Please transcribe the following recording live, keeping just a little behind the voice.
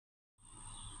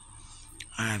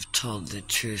I've told the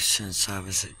truth since I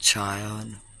was a child.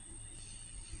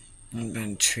 I've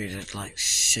been treated like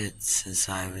shit since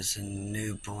I was a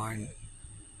newborn.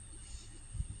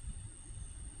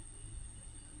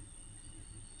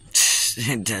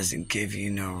 It doesn't give you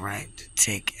no right to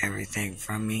take everything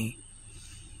from me,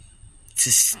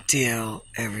 to steal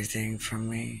everything from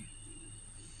me,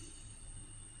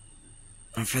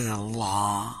 and for the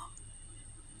law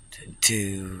to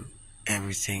do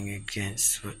everything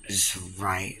against what is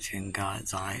right in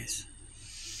God's eyes.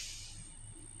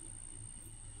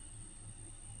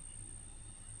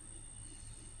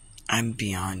 I'm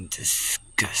beyond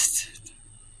disgusted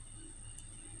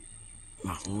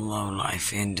with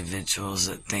low-life individuals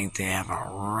that think they have a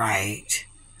right.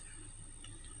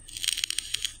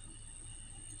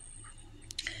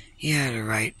 You had a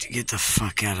right to get the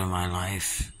fuck out of my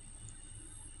life.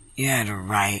 You had a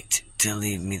right to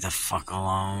leave me the fuck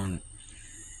alone.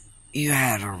 You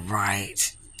had a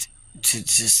right to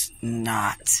just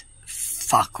not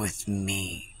fuck with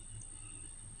me.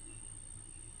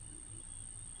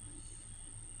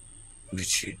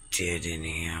 But you did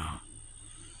anyhow.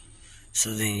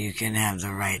 So then you can have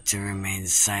the right to remain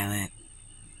silent.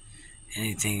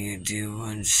 Anything you do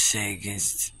and say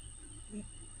against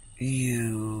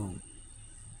you.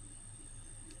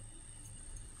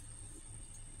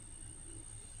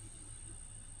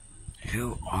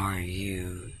 Who are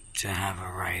you to have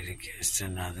a right against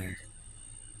another?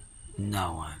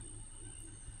 No one.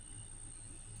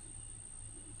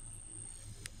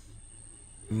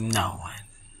 No one.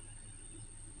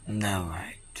 No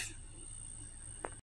right.